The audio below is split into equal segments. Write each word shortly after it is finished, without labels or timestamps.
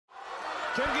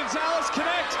Can Gonzalez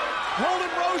connect?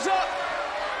 Holden rose up.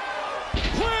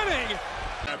 Planning.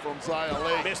 From Zia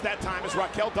Lee. Missed that time as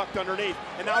Raquel ducked underneath.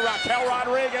 And now Raquel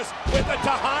Rodriguez with the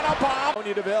Tejana Bomb.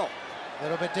 Sonya Deville. A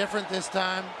little bit different this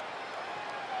time.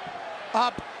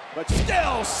 Up. But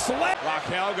still slip.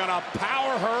 Raquel gonna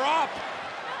power her up.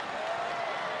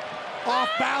 Off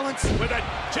balance. With a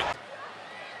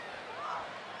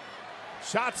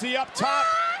Shotzi up top.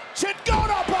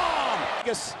 Chingona bomb.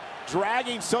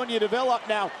 Dragging Sonya Deville up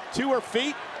now to her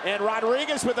feet. And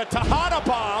Rodriguez with a Tejana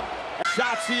bomb.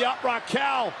 Shotzi up,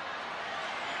 Raquel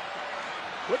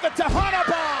with the Tejana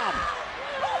bomb.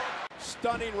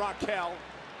 Stunning Raquel.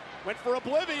 Went for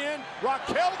oblivion.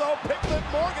 Raquel, though, picked Liv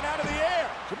Morgan out of the air.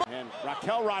 And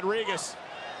Raquel Rodriguez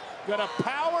gonna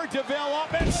power Deville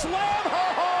up and slam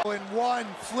her home. In one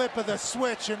flip of the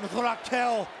switch, and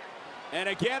Raquel. And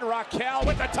again, Raquel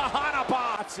with the Tejana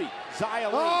bomb. Zia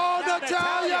Lee. Oh, Now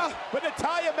Natalya! But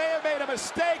Natalya may have made a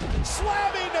mistake.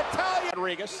 Slamming Natalya.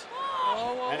 Rodriguez.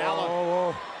 And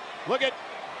Alan. Look at.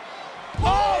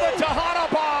 Oh, the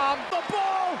Tejana bomb. The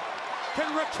ball.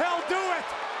 Can Raquel do it?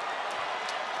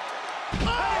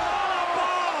 Tejana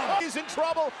bomb. He's in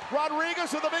trouble.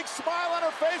 Rodriguez with a big smile on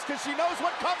her face because she knows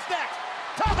what comes next.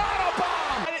 Tejana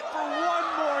bomb. And it for one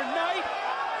more night.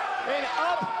 And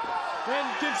up. And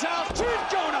Gonzalez.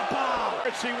 Chingona bomb.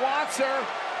 She wants her.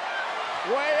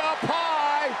 Way up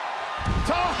high.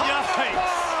 Tejana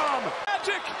bomb.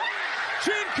 Magic.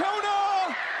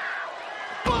 Chingona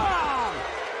bomb.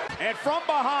 And from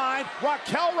behind,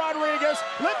 Raquel Rodriguez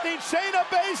lifting Shayna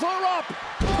Baszler up.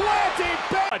 Planting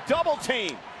a double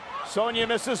team. Sonya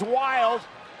misses wild.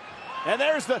 And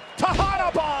there's the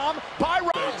Tejana bomb by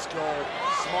Let's go.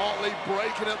 Smartly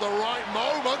breaking at the right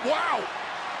moment. Wow.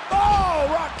 Oh,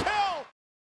 Raquel.